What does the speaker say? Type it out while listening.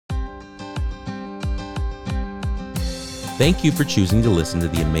Thank you for choosing to listen to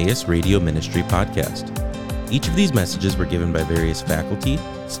the Emmaus Radio Ministry podcast. Each of these messages were given by various faculty,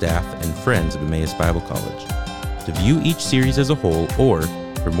 staff, and friends of Emmaus Bible College. To view each series as a whole, or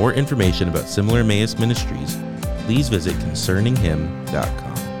for more information about similar Emmaus ministries, please visit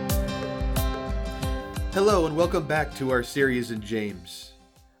concerninghim.com. Hello and welcome back to our series in James.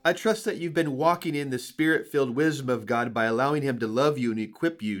 I trust that you've been walking in the Spirit-filled wisdom of God by allowing Him to love you and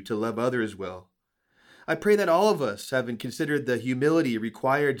equip you to love others well. I pray that all of us have considered the humility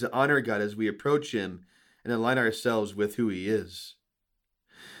required to honor God as we approach Him and align ourselves with who He is.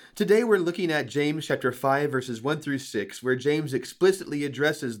 Today we're looking at James chapter 5 verses 1 through 6, where James explicitly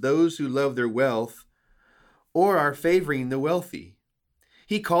addresses those who love their wealth or are favoring the wealthy.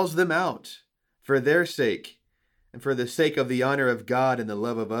 He calls them out for their sake and for the sake of the honor of God and the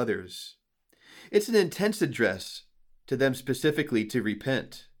love of others. It's an intense address to them specifically to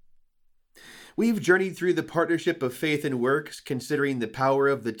repent. We've journeyed through the partnership of faith and works, considering the power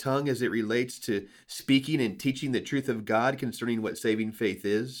of the tongue as it relates to speaking and teaching the truth of God concerning what saving faith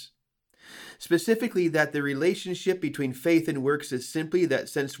is. Specifically, that the relationship between faith and works is simply that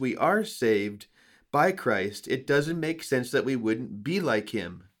since we are saved by Christ, it doesn't make sense that we wouldn't be like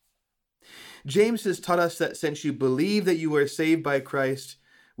Him. James has taught us that since you believe that you are saved by Christ,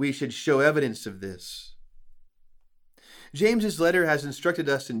 we should show evidence of this. James's letter has instructed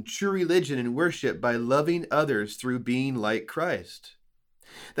us in true religion and worship by loving others through being like Christ.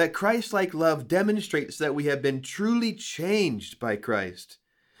 That Christ-like love demonstrates that we have been truly changed by Christ,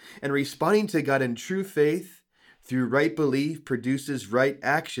 and responding to God in true faith through right belief produces right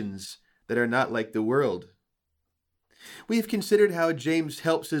actions that are not like the world. We have considered how James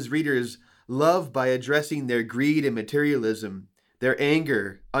helps his readers love by addressing their greed and materialism, their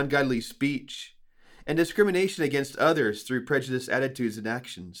anger, ungodly speech, and discrimination against others through prejudiced attitudes and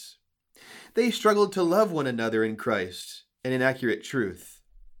actions. They struggled to love one another in Christ and in accurate truth.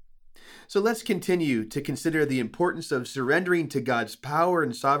 So let's continue to consider the importance of surrendering to God's power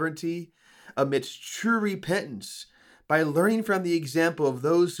and sovereignty amidst true repentance by learning from the example of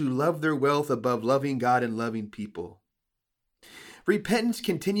those who love their wealth above loving God and loving people. Repentance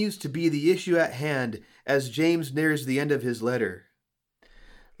continues to be the issue at hand as James nears the end of his letter.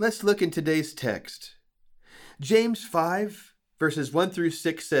 Let's look in today's text. James 5, verses 1 through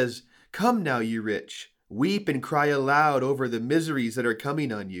 6 says, "Come now, you rich, weep and cry aloud over the miseries that are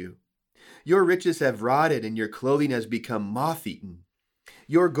coming on you. Your riches have rotted and your clothing has become moth-eaten.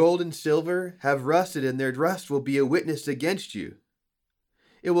 Your gold and silver have rusted and their rust will be a witness against you.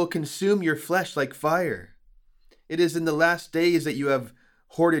 It will consume your flesh like fire. It is in the last days that you have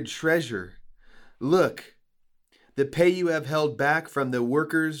hoarded treasure. Look, the pay you have held back from the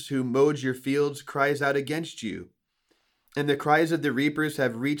workers who mowed your fields cries out against you, and the cries of the reapers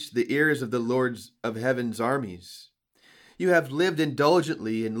have reached the ears of the Lord of heaven's armies. You have lived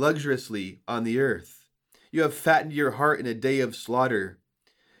indulgently and luxuriously on the earth. You have fattened your heart in a day of slaughter.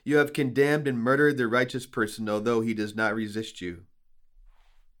 You have condemned and murdered the righteous person, although he does not resist you."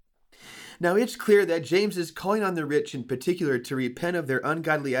 Now it's clear that James is calling on the rich in particular to repent of their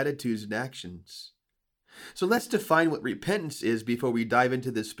ungodly attitudes and actions. So let's define what repentance is before we dive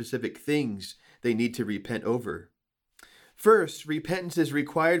into the specific things they need to repent over. First, repentance is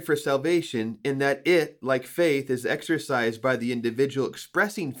required for salvation in that it, like faith, is exercised by the individual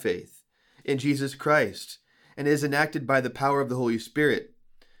expressing faith in Jesus Christ and is enacted by the power of the Holy Spirit.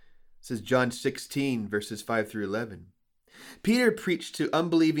 This is John 16, verses 5 through 11. Peter preached to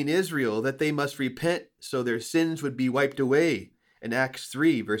unbelieving Israel that they must repent so their sins would be wiped away in Acts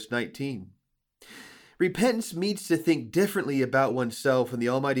 3, verse 19. Repentance means to think differently about oneself and the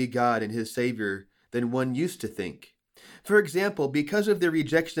Almighty God and His Savior than one used to think. For example, because of their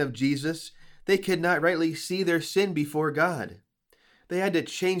rejection of Jesus, they could not rightly see their sin before God. They had to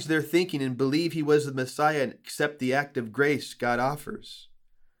change their thinking and believe He was the Messiah and accept the act of grace God offers.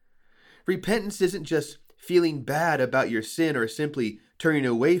 Repentance isn't just feeling bad about your sin or simply turning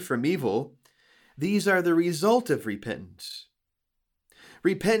away from evil. These are the result of repentance.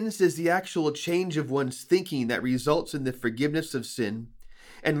 Repentance is the actual change of one's thinking that results in the forgiveness of sin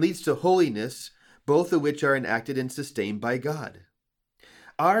and leads to holiness, both of which are enacted and sustained by God.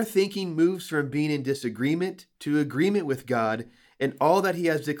 Our thinking moves from being in disagreement to agreement with God and all that He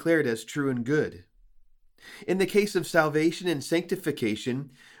has declared as true and good. In the case of salvation and sanctification,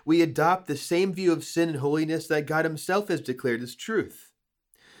 we adopt the same view of sin and holiness that God Himself has declared as truth.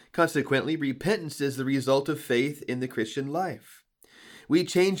 Consequently, repentance is the result of faith in the Christian life. We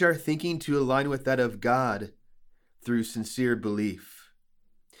change our thinking to align with that of God through sincere belief.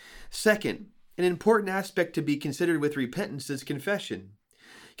 Second, an important aspect to be considered with repentance is confession.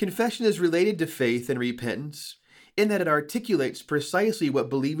 Confession is related to faith and repentance in that it articulates precisely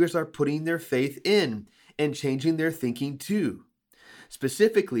what believers are putting their faith in and changing their thinking to,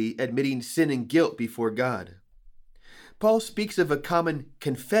 specifically admitting sin and guilt before God. Paul speaks of a common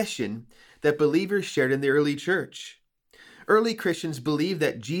confession that believers shared in the early church. Early Christians believed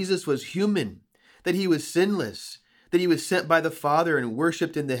that Jesus was human, that he was sinless, that he was sent by the Father and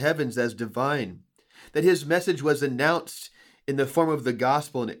worshipped in the heavens as divine, that his message was announced in the form of the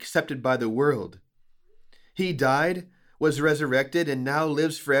gospel and accepted by the world. He died, was resurrected, and now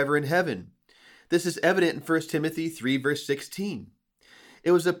lives forever in heaven. This is evident in 1 Timothy 3, verse 16.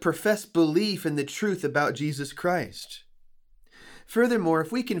 It was a professed belief in the truth about Jesus Christ. Furthermore,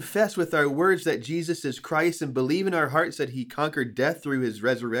 if we confess with our words that Jesus is Christ and believe in our hearts that he conquered death through his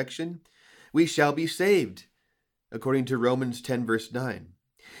resurrection, we shall be saved, according to Romans 10, verse 9.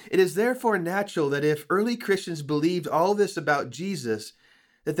 It is therefore natural that if early Christians believed all this about Jesus,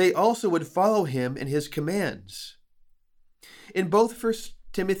 that they also would follow him and his commands. In both 1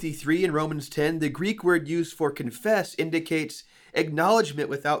 Timothy 3 and Romans 10, the Greek word used for confess indicates acknowledgement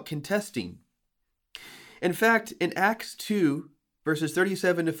without contesting. In fact, in Acts 2, verses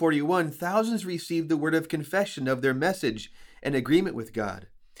 37 to 41, thousands received the word of confession of their message and agreement with God.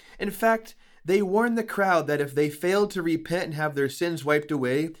 In fact, they warned the crowd that if they failed to repent and have their sins wiped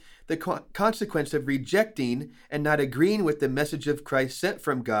away, the consequence of rejecting and not agreeing with the message of Christ sent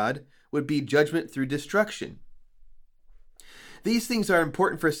from God would be judgment through destruction. These things are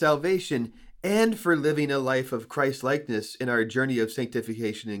important for salvation and for living a life of Christ-likeness in our journey of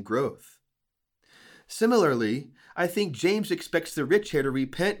sanctification and growth. Similarly, I think James expects the rich here to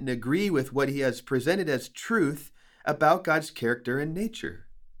repent and agree with what he has presented as truth about God's character and nature.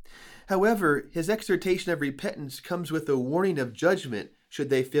 However, his exhortation of repentance comes with a warning of judgment should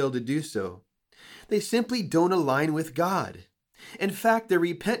they fail to do so. They simply don't align with God. In fact, their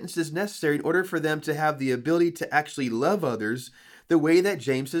repentance is necessary in order for them to have the ability to actually love others the way that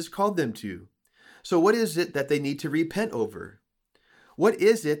James has called them to. So what is it that they need to repent over? What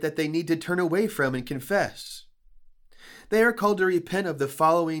is it that they need to turn away from and confess? They are called to repent of the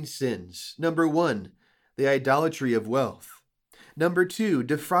following sins. Number 1, the idolatry of wealth. Number 2,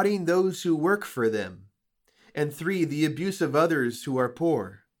 defrauding those who work for them. And 3, the abuse of others who are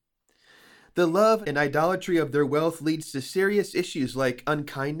poor. The love and idolatry of their wealth leads to serious issues like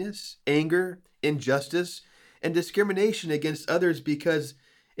unkindness, anger, injustice, and discrimination against others because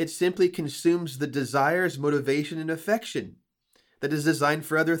it simply consumes the desires, motivation, and affection that is designed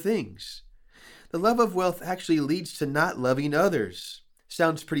for other things. The love of wealth actually leads to not loving others.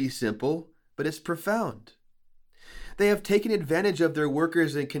 Sounds pretty simple, but it's profound. They have taken advantage of their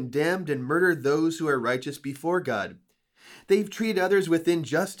workers and condemned and murdered those who are righteous before God. They've treated others with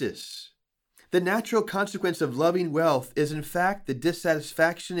injustice. The natural consequence of loving wealth is in fact the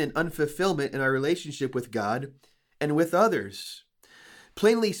dissatisfaction and unfulfillment in our relationship with God and with others.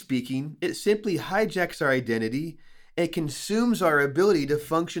 Plainly speaking, it simply hijacks our identity and consumes our ability to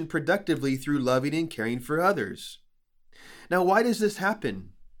function productively through loving and caring for others. Now, why does this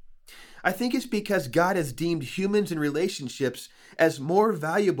happen? I think it's because God has deemed humans and relationships as more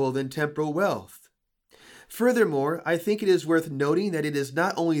valuable than temporal wealth. Furthermore, I think it is worth noting that it is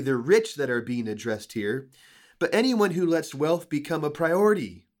not only the rich that are being addressed here, but anyone who lets wealth become a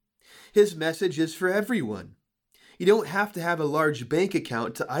priority. His message is for everyone. You don't have to have a large bank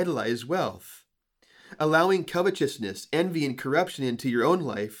account to idolize wealth. Allowing covetousness, envy, and corruption into your own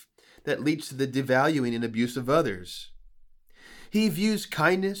life that leads to the devaluing and abuse of others. He views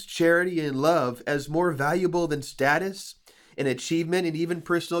kindness, charity, and love as more valuable than status and achievement and even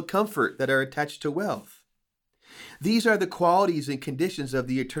personal comfort that are attached to wealth. These are the qualities and conditions of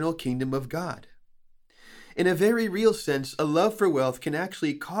the eternal kingdom of God. In a very real sense, a love for wealth can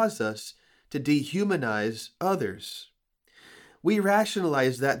actually cause us to dehumanize others. We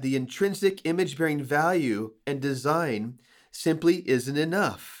rationalize that the intrinsic image-bearing value and design simply isn't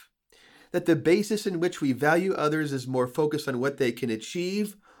enough. That the basis in which we value others is more focused on what they can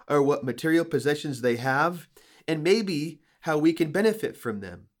achieve or what material possessions they have, and maybe how we can benefit from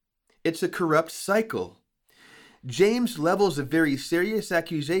them. It's a corrupt cycle. James levels a very serious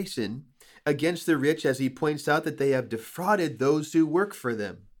accusation against the rich as he points out that they have defrauded those who work for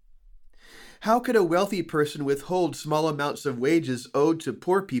them. How could a wealthy person withhold small amounts of wages owed to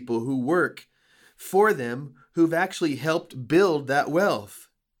poor people who work for them who've actually helped build that wealth?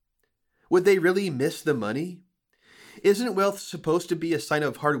 Would they really miss the money? Isn't wealth supposed to be a sign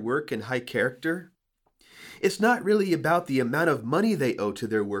of hard work and high character? It's not really about the amount of money they owe to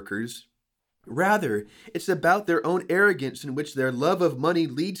their workers. Rather, it's about their own arrogance in which their love of money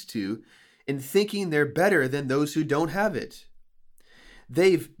leads to in thinking they're better than those who don't have it.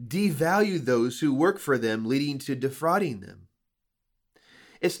 They've devalued those who work for them, leading to defrauding them.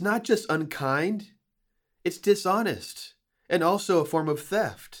 It's not just unkind, it's dishonest, and also a form of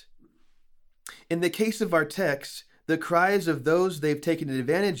theft. In the case of our text, the cries of those they've taken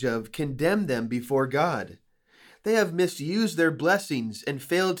advantage of condemn them before God. They have misused their blessings and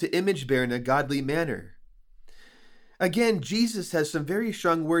failed to image bear in a godly manner. Again, Jesus has some very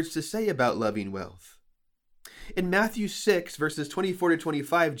strong words to say about loving wealth. In Matthew 6, verses 24 to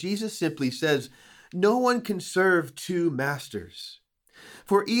 25, Jesus simply says, "No one can serve two masters.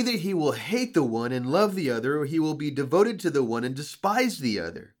 For either he will hate the one and love the other, or he will be devoted to the one and despise the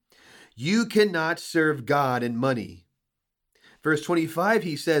other. You cannot serve God and money." Verse 25,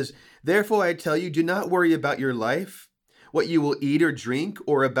 he says, "Therefore I tell you, do not worry about your life, what you will eat or drink,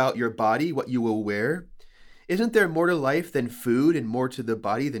 or about your body, what you will wear. Isn't there more to life than food, and more to the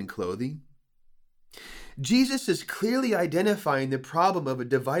body than clothing?" Jesus is clearly identifying the problem of a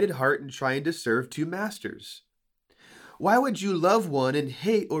divided heart and trying to serve two masters. Why would you love one and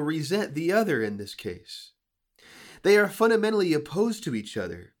hate or resent the other in this case? They are fundamentally opposed to each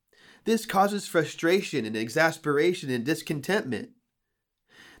other. This causes frustration and exasperation and discontentment.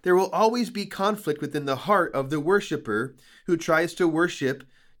 There will always be conflict within the heart of the worshiper who tries to worship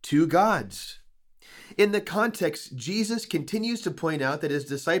two gods. In the context, Jesus continues to point out that his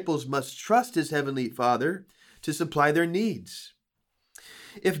disciples must trust his heavenly Father to supply their needs.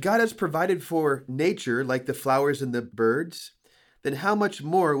 If God has provided for nature like the flowers and the birds, then how much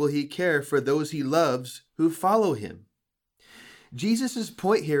more will he care for those he loves who follow him? Jesus'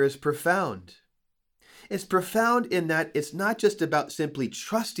 point here is profound. It's profound in that it's not just about simply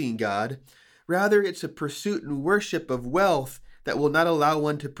trusting God, rather it's a pursuit and worship of wealth that will not allow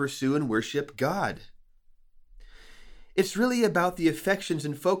one to pursue and worship God. It's really about the affections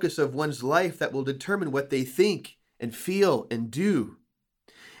and focus of one's life that will determine what they think and feel and do.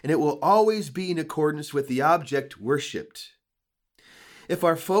 And it will always be in accordance with the object worshipped. If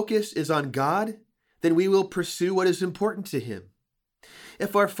our focus is on God, then we will pursue what is important to him.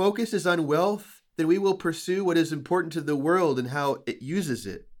 If our focus is on wealth, then we will pursue what is important to the world and how it uses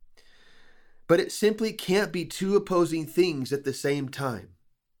it. But it simply can't be two opposing things at the same time.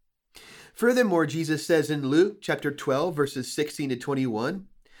 Furthermore, Jesus says in Luke chapter 12, verses 16 to 21,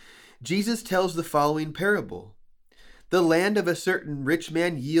 Jesus tells the following parable. The land of a certain rich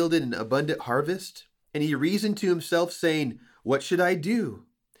man yielded an abundant harvest, and he reasoned to himself, saying, "What should I do?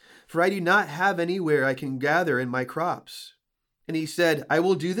 For I do not have anywhere I can gather in my crops." And he said, "I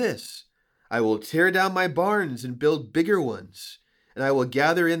will do this. I will tear down my barns and build bigger ones, and I will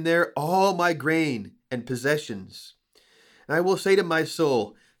gather in there all my grain and possessions. And I will say to my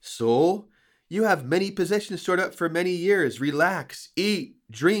soul, 'Soul, you have many possessions stored up for many years. Relax, eat,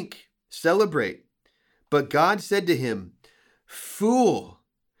 drink, celebrate.' But God said to him, 'Fool,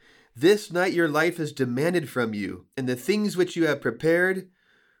 this night your life is demanded from you, and the things which you have prepared,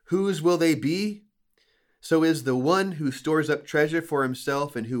 whose will they be? So is the one who stores up treasure for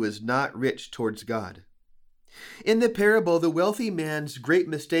himself and who is not rich towards God.'" In the parable, the wealthy man's great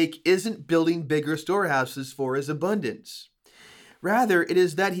mistake isn't building bigger storehouses for his abundance. Rather, it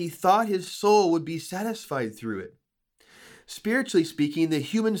is that he thought his soul would be satisfied through it. Spiritually speaking, the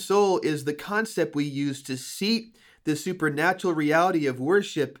human soul is the concept we use to seat the supernatural reality of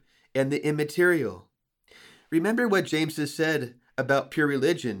worship and the immaterial. Remember what James has said about pure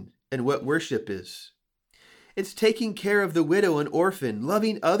religion and what worship is. It's taking care of the widow and orphan,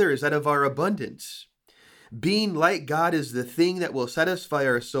 loving others out of our abundance. Being like God is the thing that will satisfy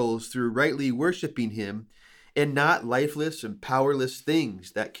our souls through rightly worshiping him, and not lifeless and powerless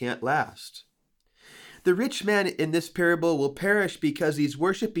things that can't last. The rich man in this parable will perish because he's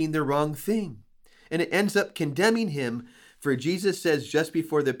worshiping the wrong thing, and it ends up condemning him, for Jesus says just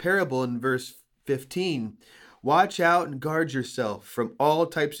before the parable in verse 15, "Watch out and guard yourself from all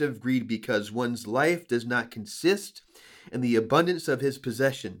types of greed, because one's life does not consist in the abundance of his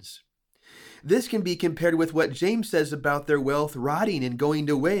possessions." This can be compared with what James says about their wealth rotting and going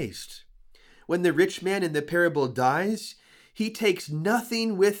to waste. When the rich man in the parable dies, he takes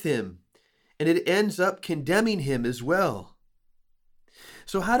nothing with him, and it ends up condemning him as well.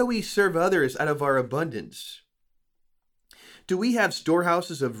 So how do we serve others out of our abundance? Do we have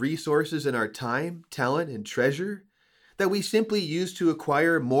storehouses of resources in our time, talent, and treasure that we simply use to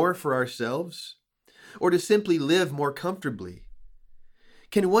acquire more for ourselves, or to simply live more comfortably?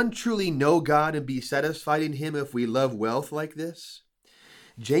 Can one truly know God and be satisfied in him if we love wealth like this?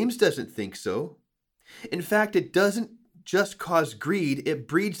 James doesn't think so. In fact, it doesn't just cause greed, it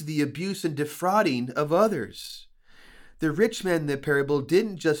breeds the abuse and defrauding of others. The rich man in the parable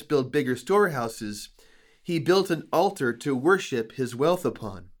didn't just build bigger storehouses, he built an altar to worship his wealth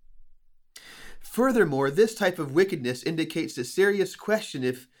upon. Furthermore, this type of wickedness indicates a serious question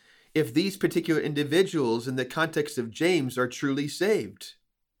if these particular individuals in the context of James are truly saved.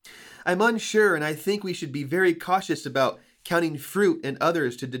 I'm unsure, and I think we should be very cautious about counting fruit and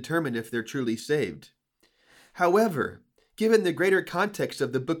others to determine if they're truly saved. However, given the greater context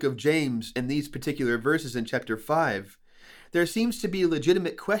of the book of James and these particular verses in chapter 5, there seems to be a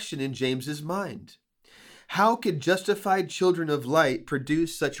legitimate question in James's mind. How could justified children of light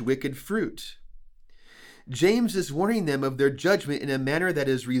produce such wicked fruit? James is warning them of their judgment in a manner that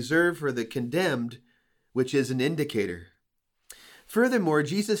is reserved for the condemned, which is an indicator. Furthermore,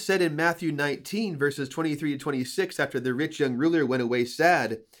 Jesus said in Matthew 19, verses 23 to 26, after the rich young ruler went away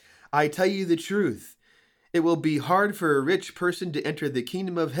sad, "I tell you the truth, it will be hard for a rich person to enter the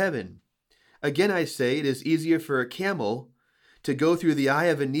kingdom of heaven. Again I say, it is easier for a camel to go through the eye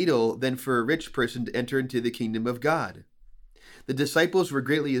of a needle than for a rich person to enter into the kingdom of God." The disciples were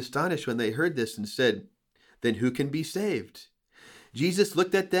greatly astonished when they heard this and said, "Then who can be saved?" Jesus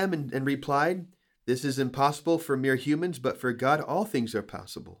looked at them and replied, "This is impossible for mere humans, but for God all things are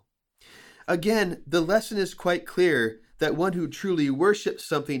possible." Again, the lesson is quite clear that one who truly worships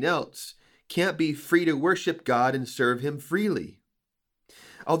something else can't be free to worship God and serve him freely.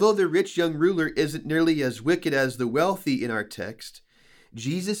 Although the rich young ruler isn't nearly as wicked as the wealthy in our text,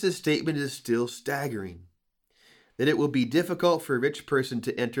 Jesus' statement is still staggering, that it will be difficult for a rich person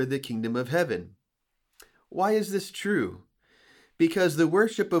to enter the kingdom of heaven. Why is this true? Because the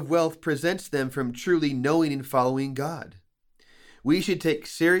worship of wealth prevents them from truly knowing and following God. We should take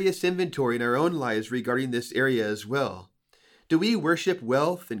serious inventory in our own lives regarding this area as well. Do we worship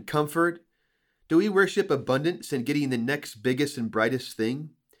wealth and comfort? Do we worship abundance and getting the next biggest and brightest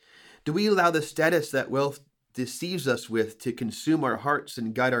thing? Do we allow the status that wealth deceives us with to consume our hearts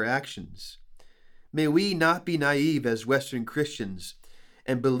and guide our actions? May we not be naive as Western Christians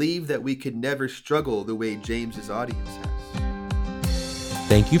and believe that we could never struggle the way James's audience has.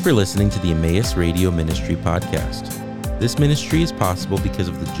 Thank you for listening to the Emmaus Radio Ministry podcast. This ministry is possible because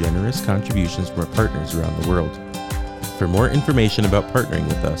of the generous contributions from our partners around the world. For more information about partnering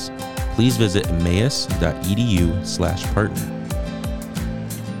with us, please visit emmaus.edu/partner.